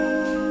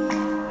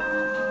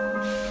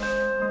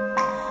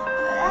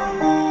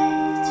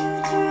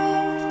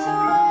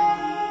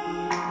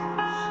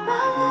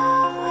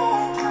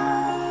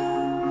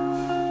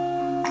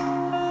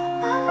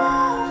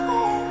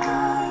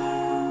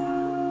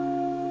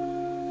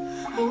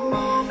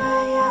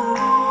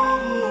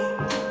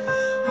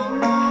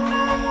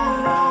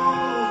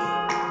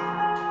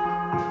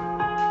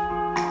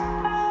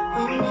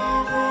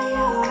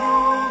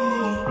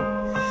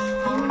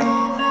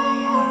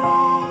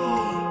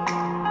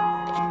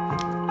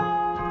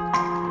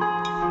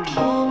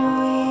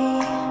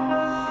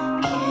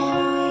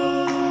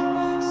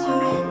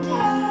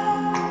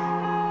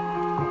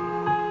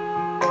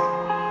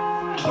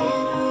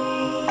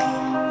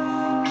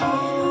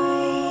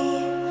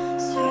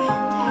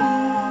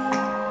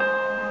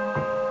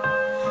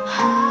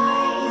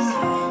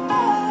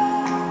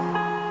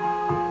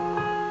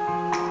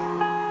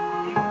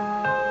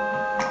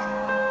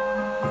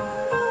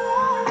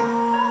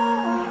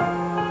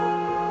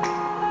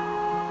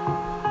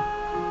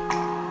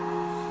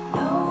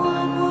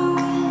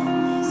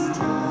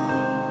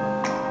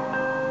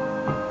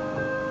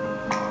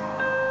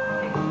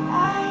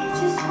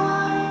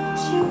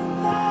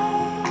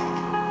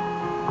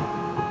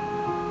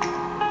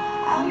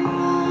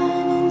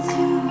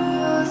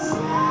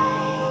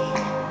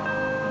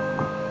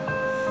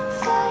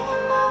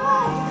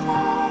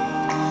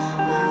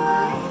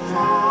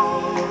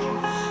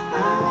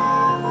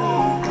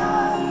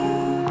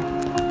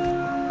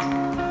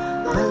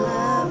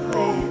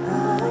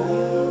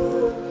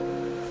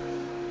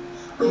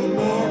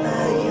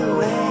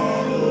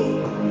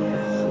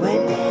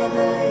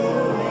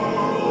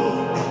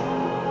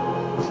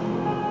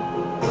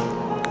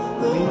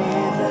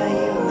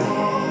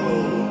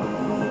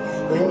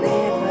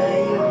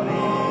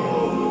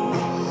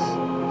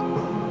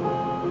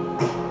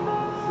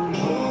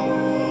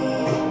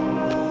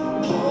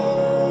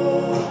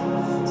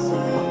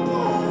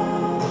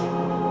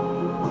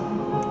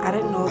I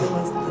didn't know there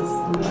was this.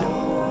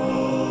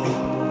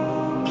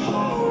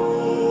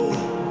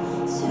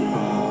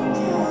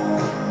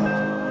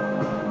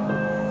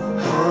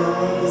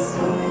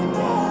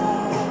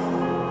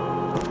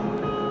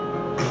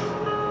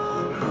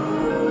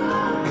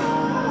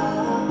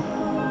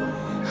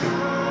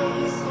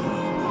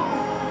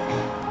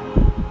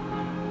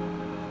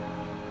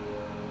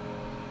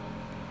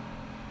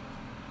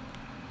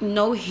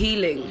 No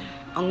healing,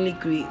 only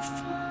grief.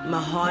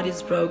 My heart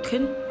is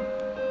broken.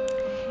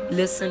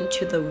 Listen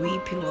to the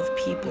weeping of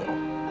people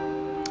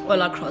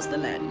all across the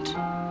land.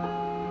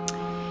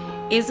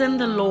 Isn't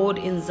the Lord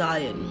in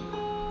Zion?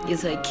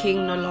 Is her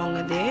king no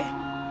longer there?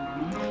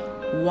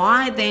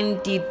 Why then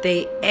did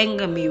they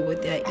anger me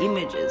with their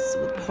images,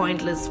 with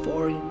pointless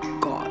foreign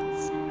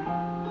gods?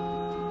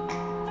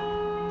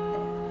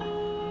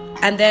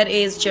 And that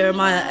is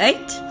Jeremiah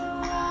 8,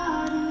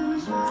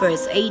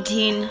 verse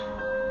 18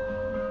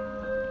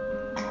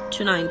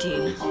 to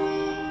 19.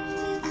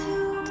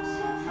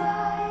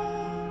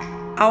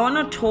 I want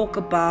to talk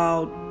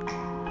about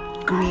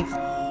grief.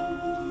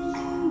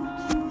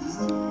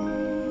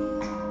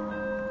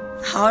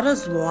 How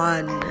does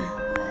one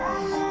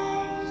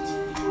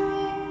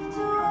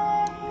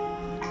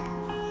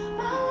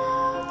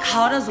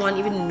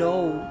even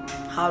know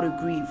how to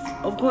grieve?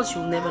 Of course,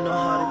 you'll never know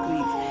how to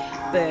grieve,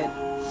 but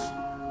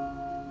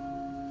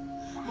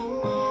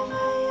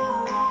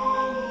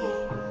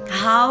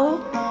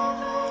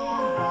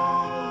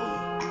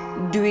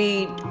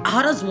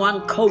how does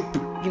one cope?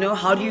 You know,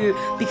 how do you,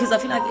 because I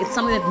feel like it's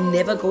something that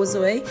never goes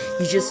away.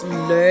 You just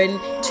learn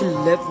to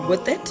live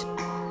with it.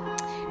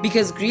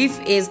 Because grief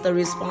is the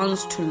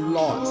response to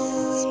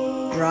loss,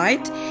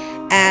 right?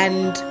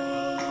 And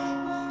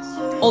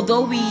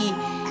although we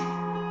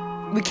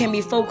can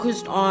be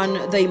focused on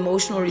the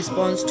emotional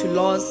response to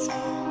loss,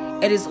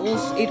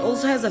 it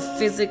also has a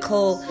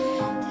physical,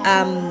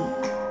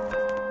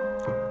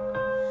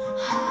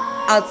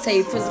 I'd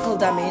say physical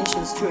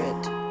dimensions to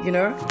it, you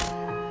know?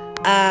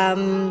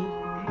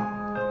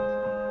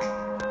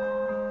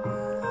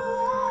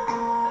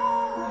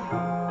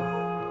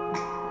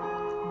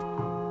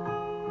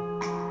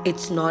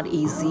 It's not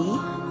easy.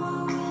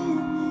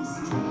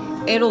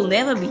 It'll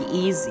never be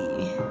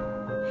easy.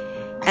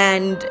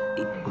 And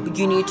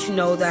you need to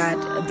know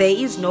that there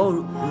is no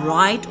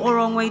right or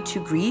wrong way to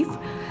grieve,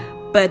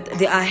 but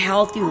there are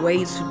healthy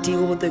ways to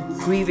deal with the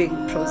grieving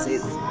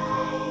process.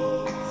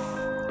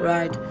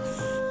 Right?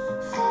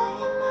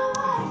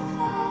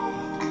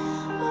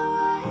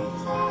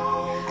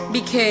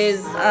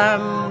 Because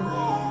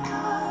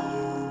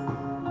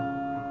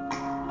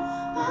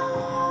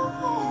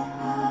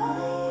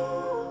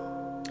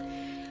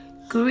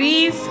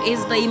grief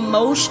is the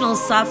emotional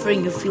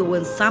suffering you feel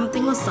when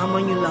something or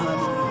someone you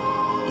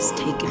love is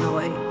taken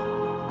away.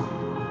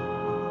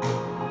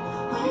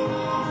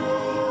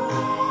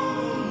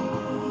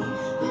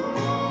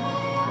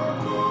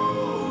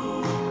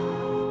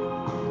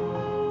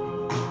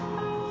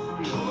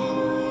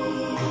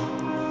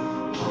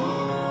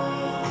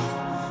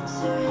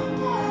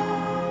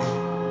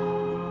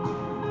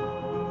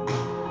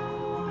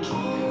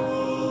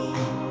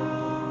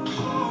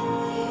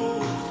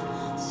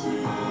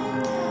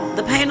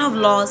 The pain of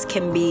loss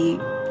can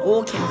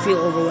feel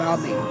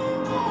overwhelming,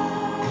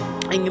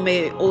 and you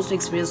may also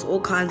experience all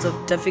kinds of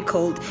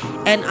difficult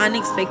and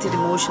unexpected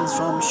emotions,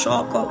 from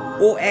shock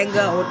or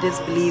anger or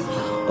disbelief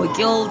or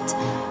guilt,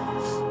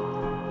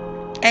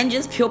 and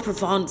just pure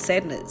profound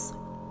sadness.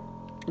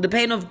 The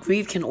pain of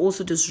grief can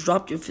also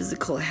disrupt your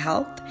physical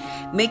health,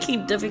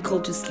 making it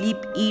difficult to sleep,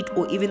 eat,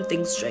 or even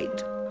think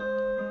straight.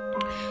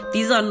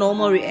 These are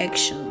normal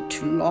reactions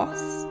to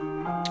loss,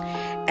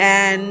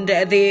 and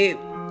the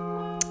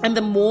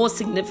more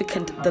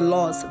significant the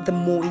loss, the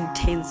more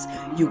intense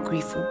your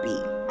grief will be.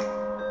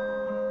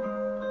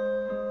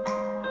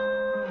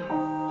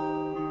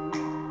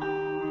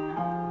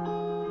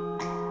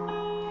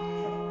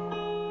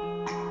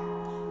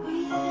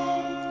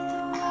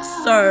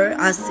 So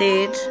I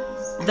said,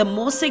 the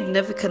more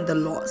significant the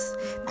loss,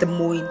 the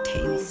more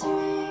intense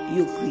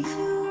your grief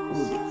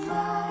will be.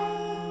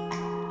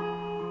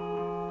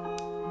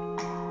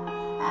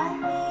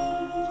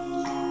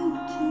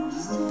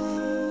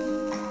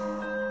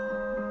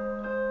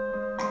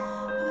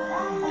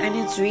 And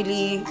it's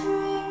really,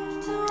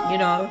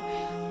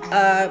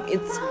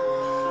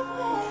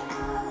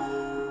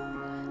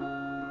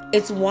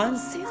 it's one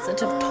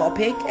sensitive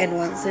topic and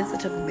one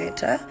sensitive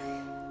matter,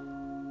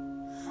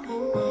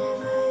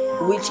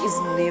 which is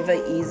never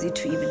easy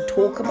to even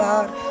talk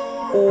about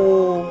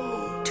or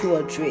to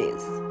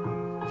address.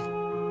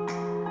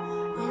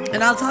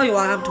 And I'll tell you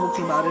why I'm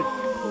talking about it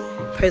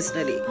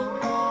personally.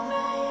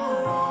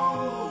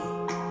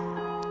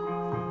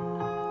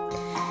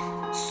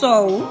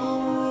 So,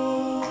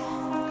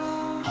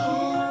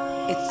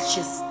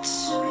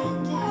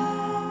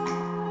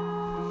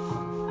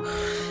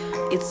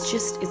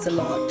 it's a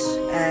lot.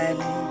 And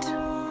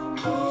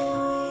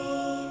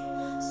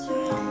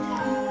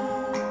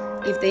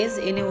if there's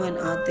anyone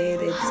out there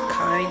that's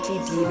currently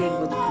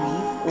dealing with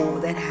grief or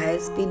that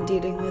has been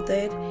dealing with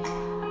it,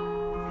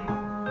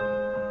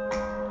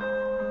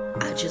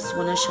 I just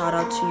want to shout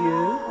out to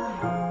you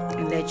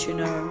and let you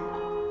know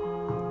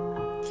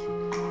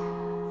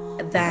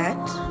that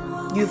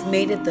you've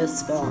made it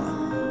this far.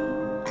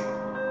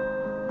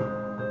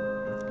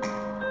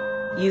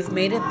 You've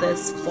made it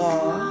this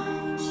far,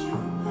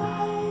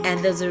 and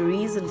there's a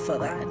reason for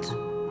that,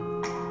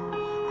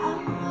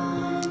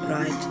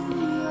 right?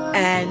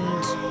 And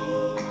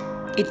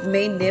it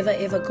may never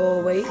ever go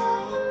away,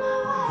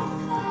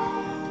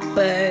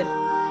 but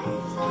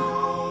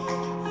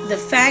the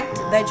fact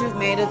that you've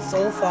made it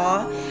so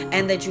far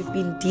and that you've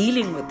been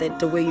dealing with it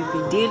the way you've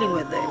been dealing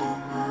with it,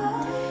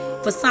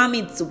 for some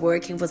it's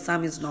working, for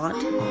some it's not,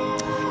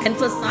 and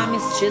for some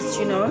it's just,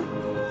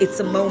 it's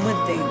a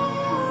moment thing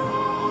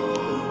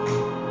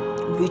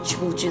which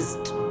will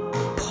just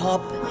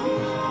pop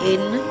in,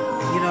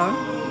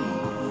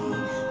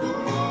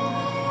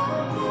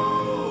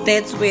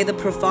 That's where the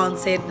profound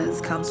sadness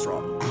comes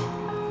from.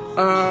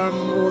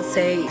 We'll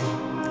say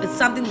it's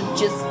something that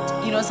just,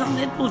 something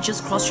that will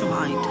just cross your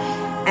mind,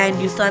 and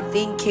you start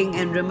thinking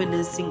and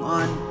reminiscing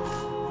on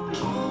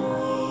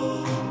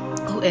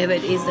whoever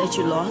it is that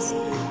you lost,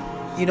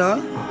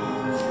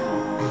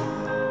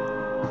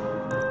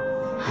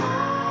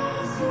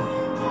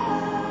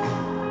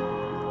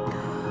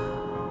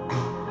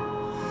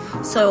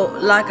 So,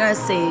 like I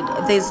said,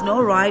 there's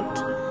no right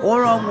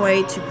or wrong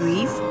way to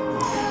grieve.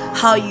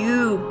 How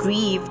you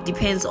grieve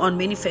depends on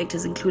many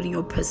factors, including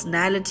your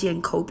personality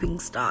and coping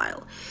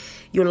style,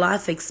 your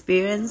life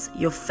experience,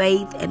 your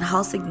faith, and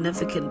how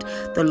significant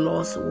the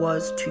loss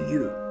was to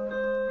you.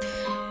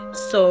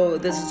 So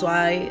this is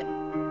why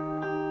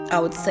I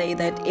would say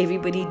that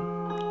everybody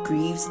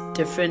grieves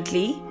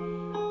differently,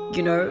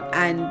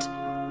 and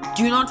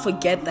do not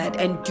forget that,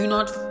 and do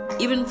not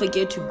even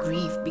forget to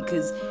grieve,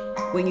 because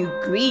when you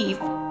grieve,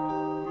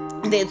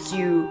 that's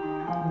you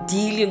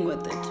dealing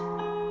with it,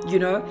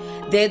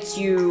 that's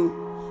you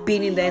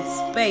being in that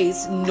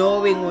space,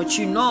 knowing what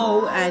you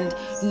know and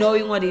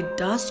knowing what it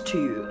does to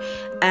you,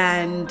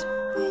 and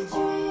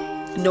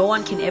no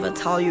one can ever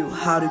tell you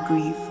how to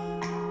grieve.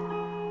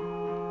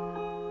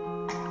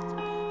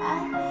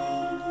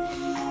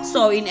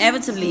 So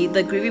inevitably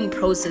the grieving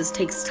process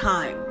takes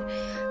time,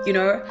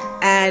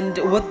 and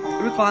with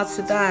regards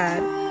to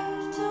that,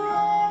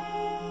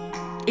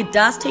 it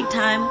does take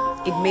time.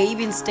 It may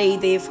even stay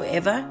there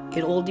forever.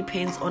 It all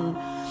depends on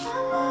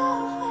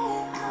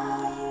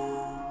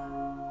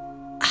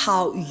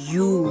how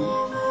you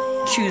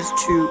choose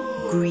to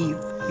grieve,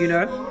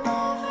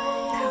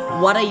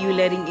 What are you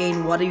letting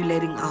in? What are you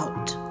letting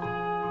out?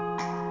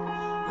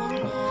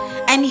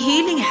 And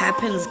healing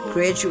happens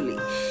gradually.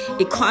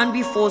 It can't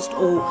be forced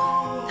or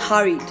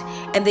hurried,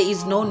 and there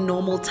is no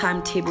normal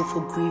timetable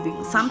for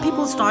grieving. Some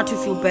people start to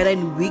feel better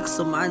in weeks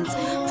or months.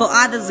 For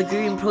others, the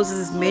grieving process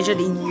is measured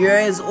in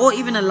years or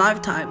even a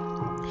lifetime.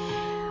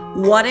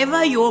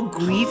 Whatever your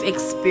grief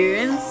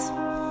experience,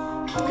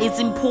 it's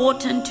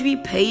important to be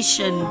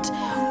patient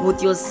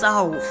with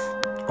yourself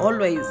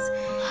always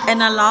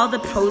and allow the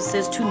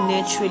process to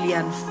naturally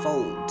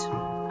unfold.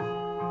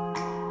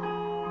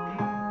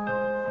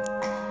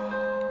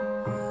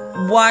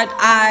 What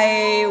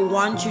I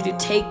want you to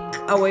take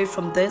away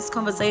from this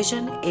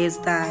conversation is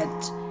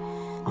that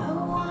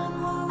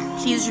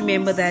please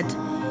remember that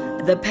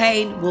the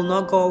pain will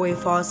not go away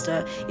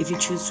faster if you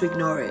choose to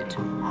ignore it.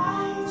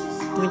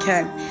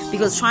 Okay,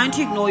 because trying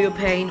to ignore your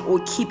pain or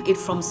keep it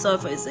from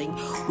surfacing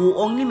will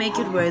only make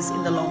it worse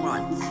in the long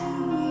run.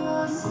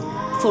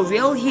 For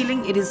real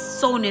healing, it is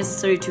so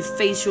necessary to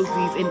face your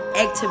grief and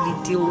actively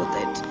deal with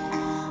it.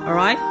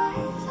 Alright?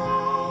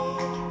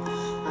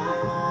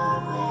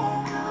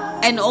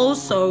 And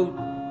also,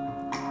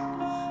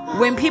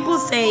 when people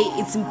say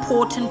it's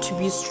important to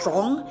be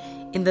strong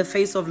in the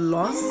face of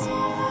loss,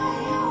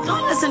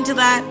 don't listen to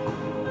that.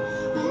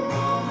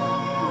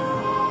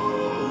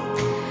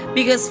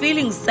 Because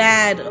feeling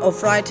sad or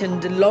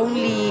frightened,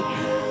 lonely,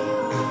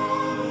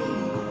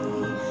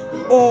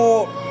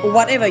 or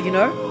whatever,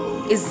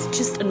 is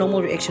just a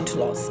normal reaction to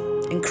loss.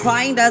 And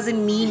crying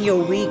doesn't mean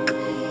you're weak.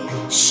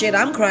 Shit,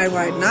 I'm crying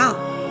right now.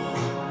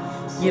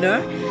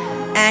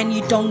 And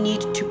you don't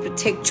need to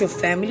protect your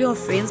family or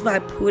friends by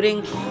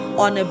putting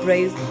on a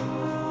brave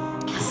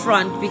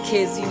front,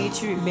 because you need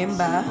to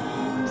remember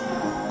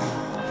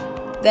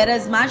that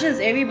as much as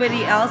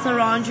everybody else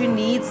around you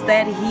needs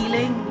that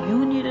healing,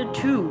 you need it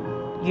too.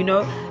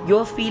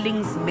 Your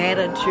feelings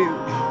matter too.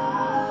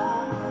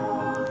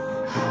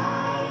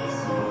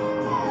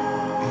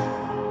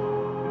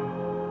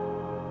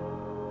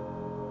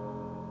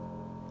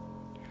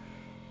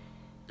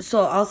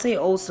 So I'll say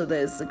also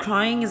this: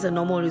 crying is a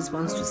normal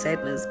response to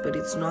sadness, but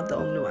it's not the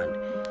only one.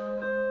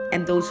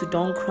 And those who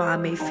don't cry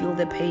may feel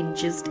the pain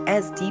just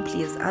as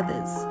deeply as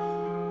others.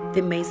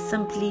 They may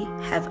simply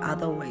have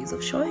other ways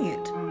of showing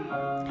it.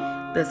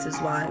 This is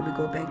why we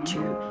go back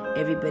to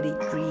everybody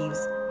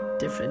grieves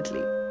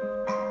differently.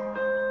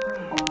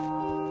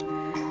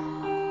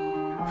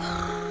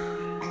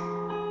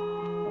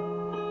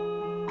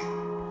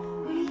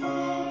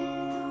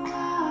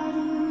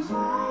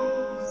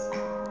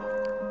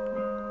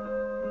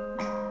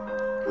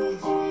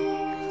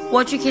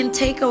 What you can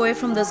take away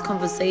from this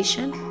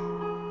conversation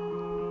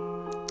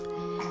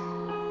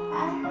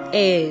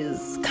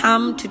is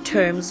come to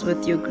terms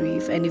with your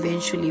grief and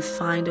eventually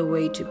find a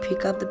way to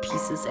pick up the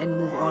pieces and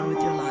move on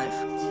with your life.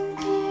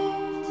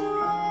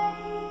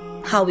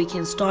 How we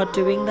can start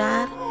doing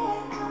that?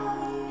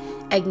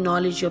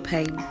 Acknowledge your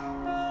pain.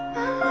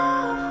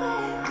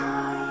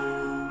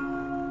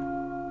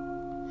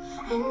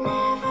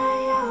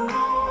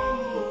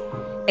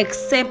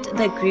 Accept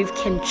that grief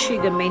can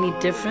trigger many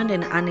different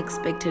and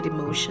unexpected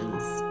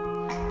emotions.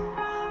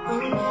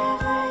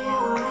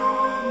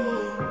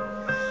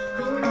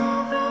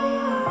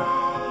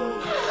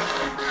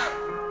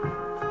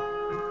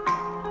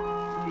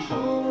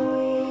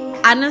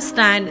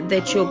 Understand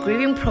that your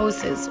grieving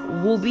process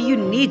will be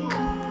unique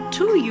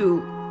to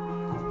you.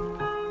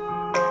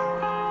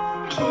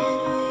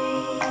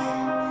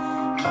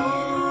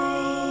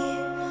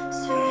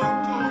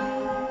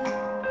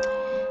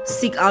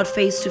 Seek out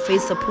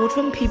face-to-face support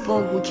from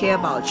people who care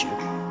about you.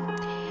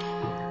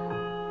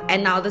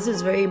 And now this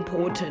is very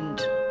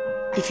important.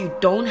 If you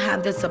don't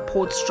have the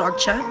support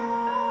structure,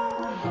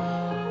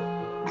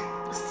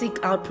 seek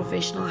out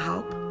professional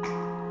help.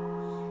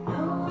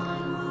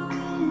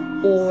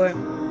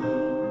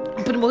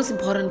 But most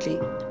importantly,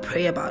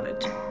 pray about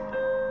it.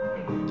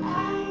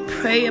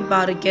 Pray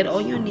about it. Get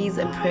on your knees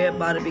and pray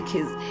about it,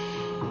 because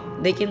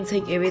they can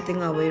take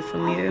everything away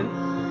from you.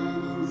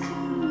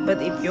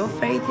 But if your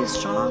faith is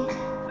strong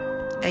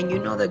and you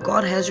know that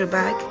God has your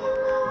back,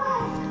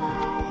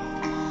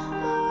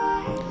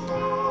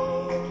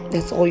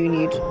 that's all you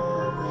need.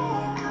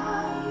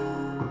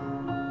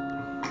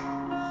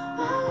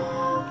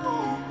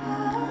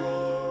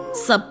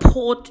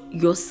 Support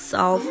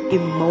yourself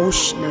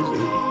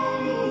emotionally.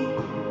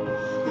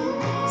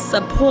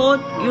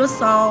 Support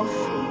yourself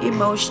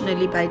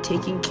emotionally by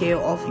taking care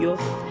of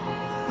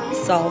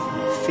yourself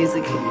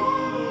physically.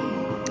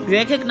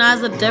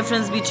 Recognize the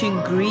difference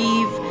between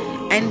grief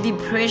and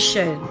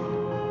depression.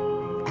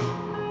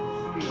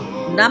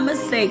 Number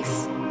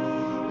 6.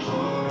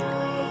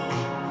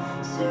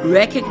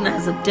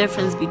 Recognize the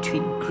difference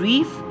between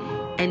grief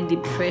and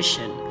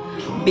depression.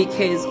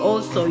 Because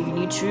also you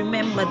need to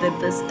remember that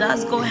this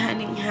does go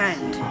hand in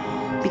hand.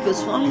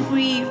 Because from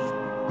grief,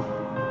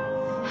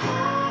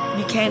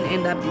 you can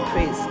end up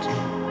depressed.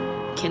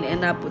 You can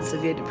end up with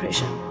severe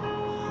depression.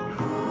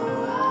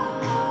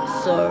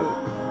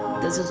 So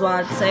this is why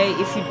I'd say,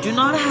 if you do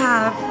not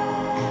have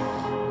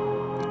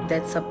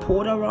that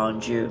support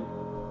around you,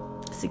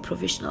 seek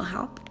professional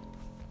help.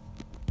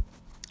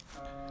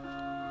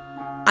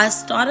 I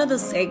started the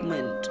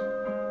segment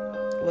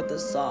with the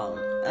song.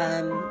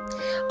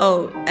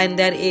 And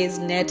that is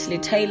Natalie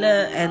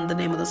Taylor, and the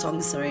name of the song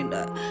is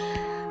Surrender.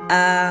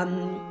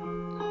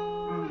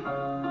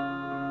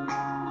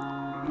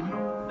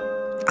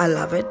 I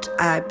love it.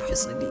 I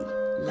personally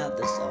love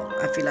the song.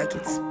 I feel like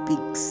it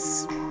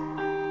speaks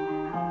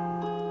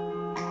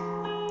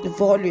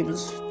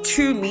volumes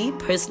to me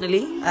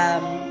personally.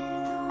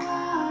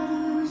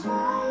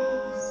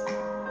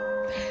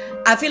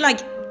 I feel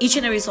like each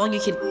and every song, you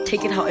can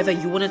take it however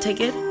you want to take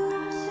it.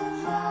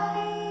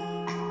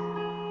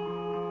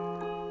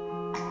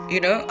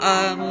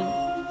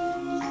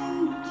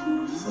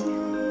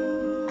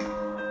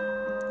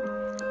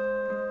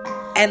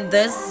 And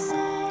this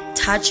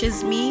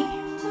touches me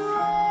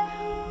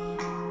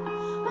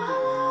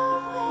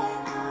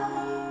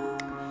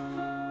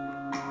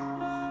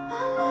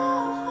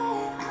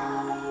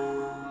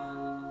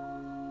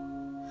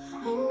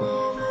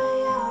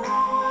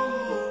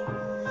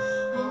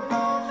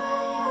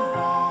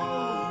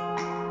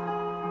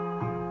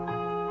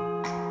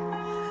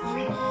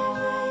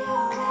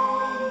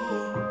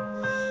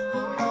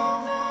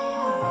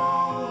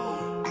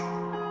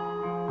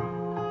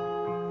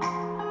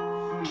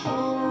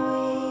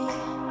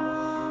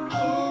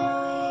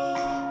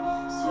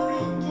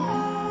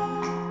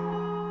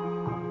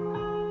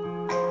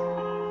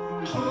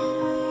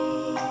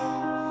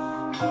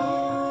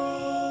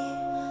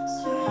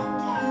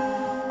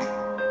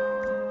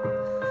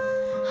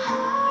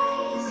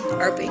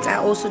Perfect. I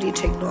also need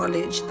to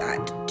acknowledge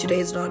that today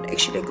is not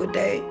actually a good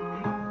day.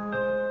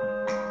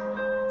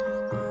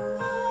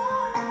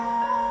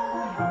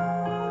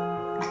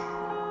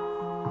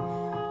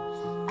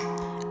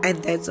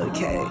 And that's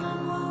okay.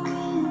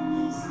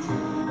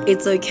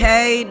 It's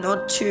okay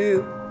not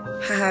to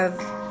have,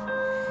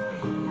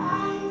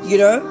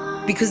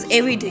 because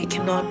every day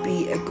cannot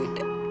be a good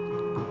day.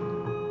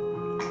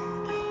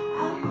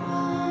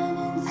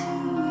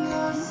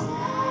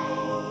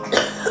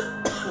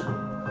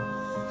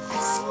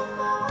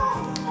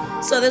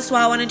 So that's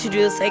why I wanted to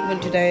do a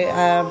segment today.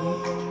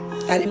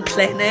 I didn't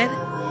plan it.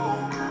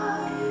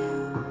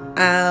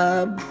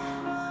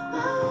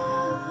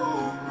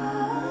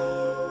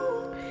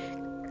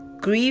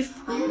 Grief,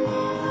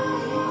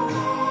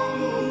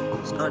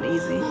 it's not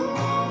easy.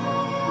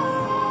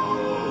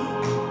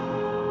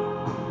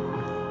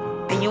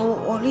 And you'll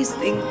always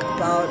think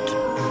about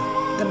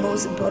the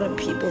most important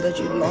people that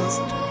you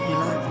lost in your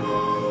life.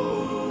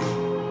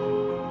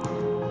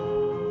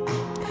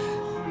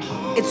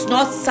 It's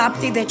not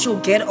something that you'll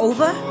get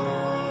over,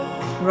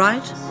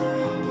 right?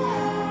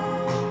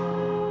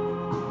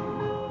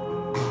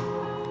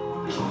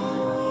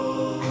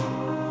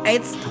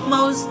 It's the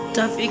most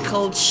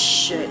difficult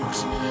shit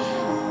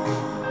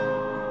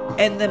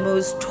and the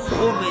most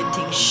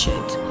tormenting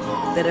shit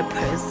that a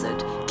person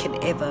can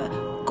ever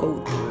go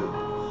through.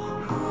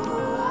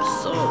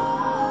 So,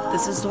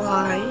 this is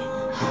why,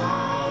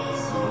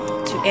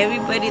 to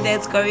everybody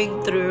that's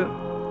going through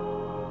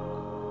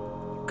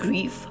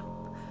grief,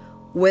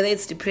 whether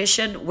it's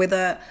depression,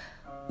 whether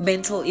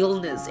mental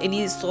illness,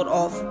 any sort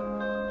of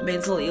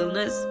mental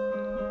illness,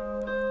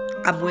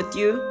 I'm with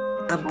you.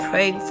 I'm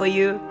praying for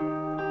you.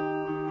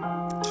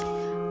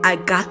 I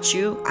got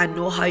you. I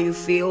know how you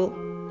feel.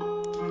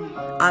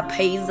 Our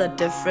pains are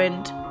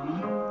different,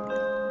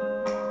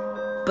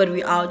 but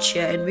we're out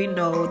here and we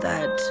know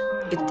that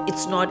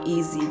it's not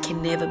easy. It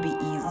can never be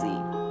easy.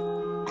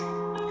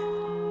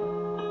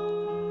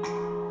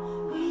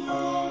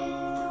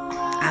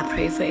 I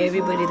pray for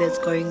everybody that's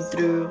going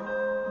through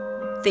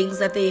things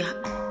that they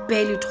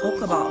barely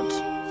talk about,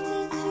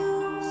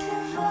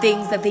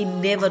 things that they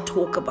never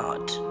talk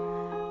about.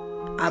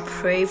 I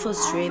pray for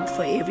strength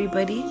for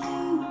everybody.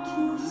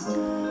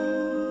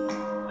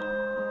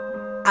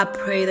 I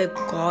pray that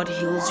God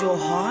heals your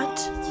heart.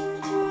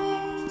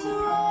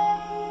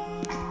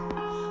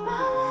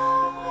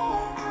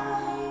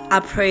 I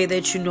pray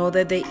that you know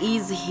that there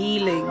is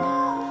healing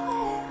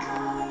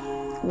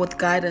with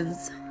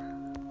guidance.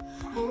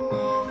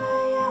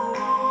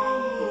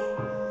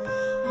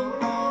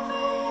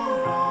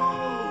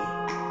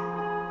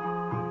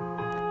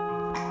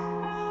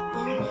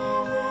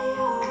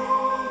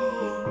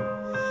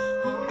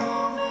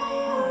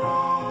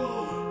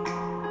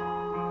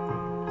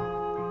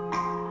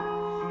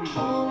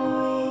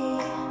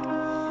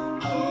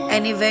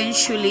 And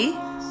eventually,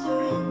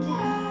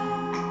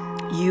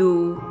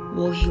 you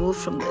will heal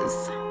from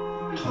this.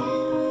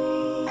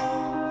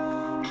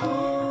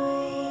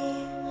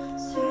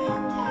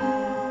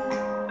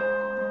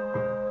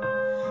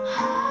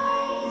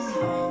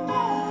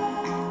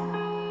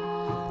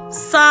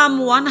 Psalm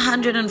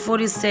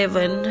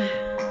 147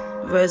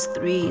 verse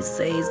 3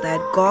 says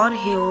that God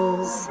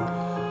heals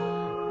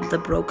the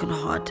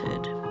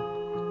brokenhearted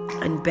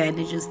and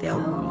bandages their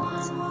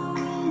wounds.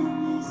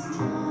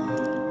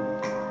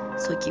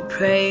 So keep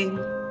praying,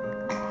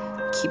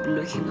 keep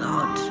looking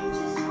out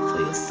for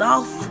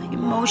yourself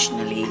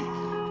emotionally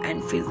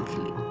and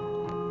physically.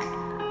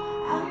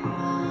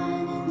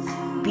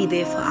 Be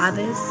there for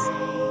others.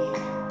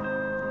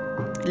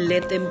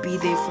 Let them be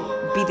there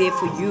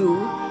for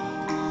you.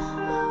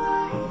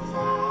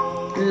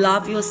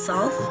 Love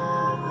yourself.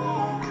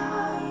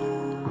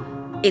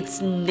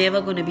 It's never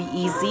going to be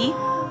easy.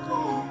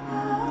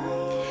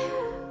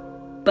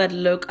 But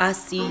look, I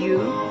see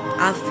you.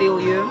 I feel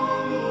you.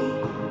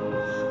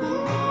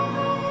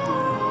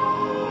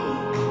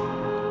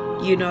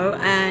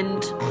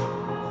 And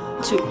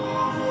to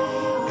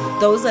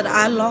those that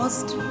I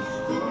lost,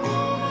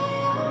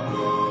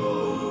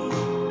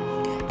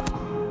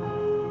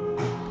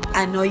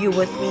 I know you're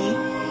with me.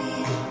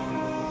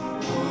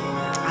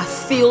 I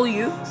feel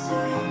you.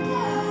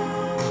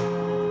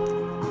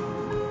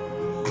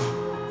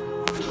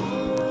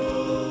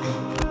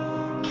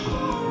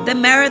 The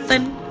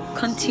marathon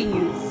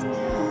continues.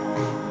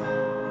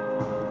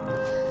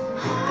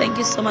 Thank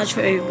you so much for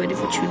everybody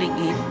for tuning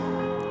in.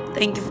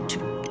 Thank you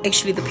to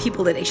actually the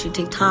people that actually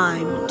take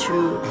time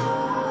to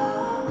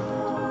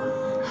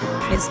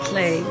press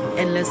play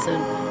and listen.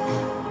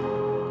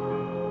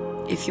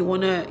 If you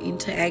want to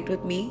interact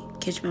with me,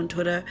 catch me on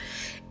Twitter.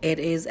 It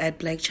is at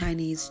Black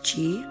Chinese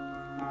G.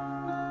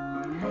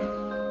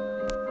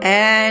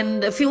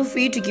 And feel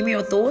free to give me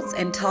your thoughts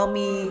and tell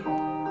me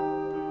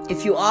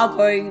if you are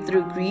going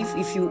through grief,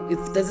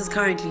 if this is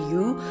currently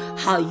you,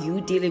 how you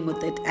dealing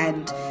with it,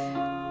 and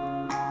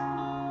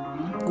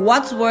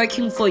what's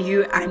working for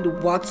you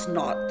and what's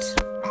not.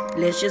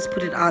 Let's just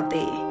put it out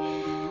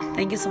there.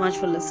 Thank you so much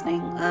for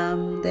listening.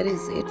 That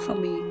is it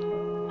from me.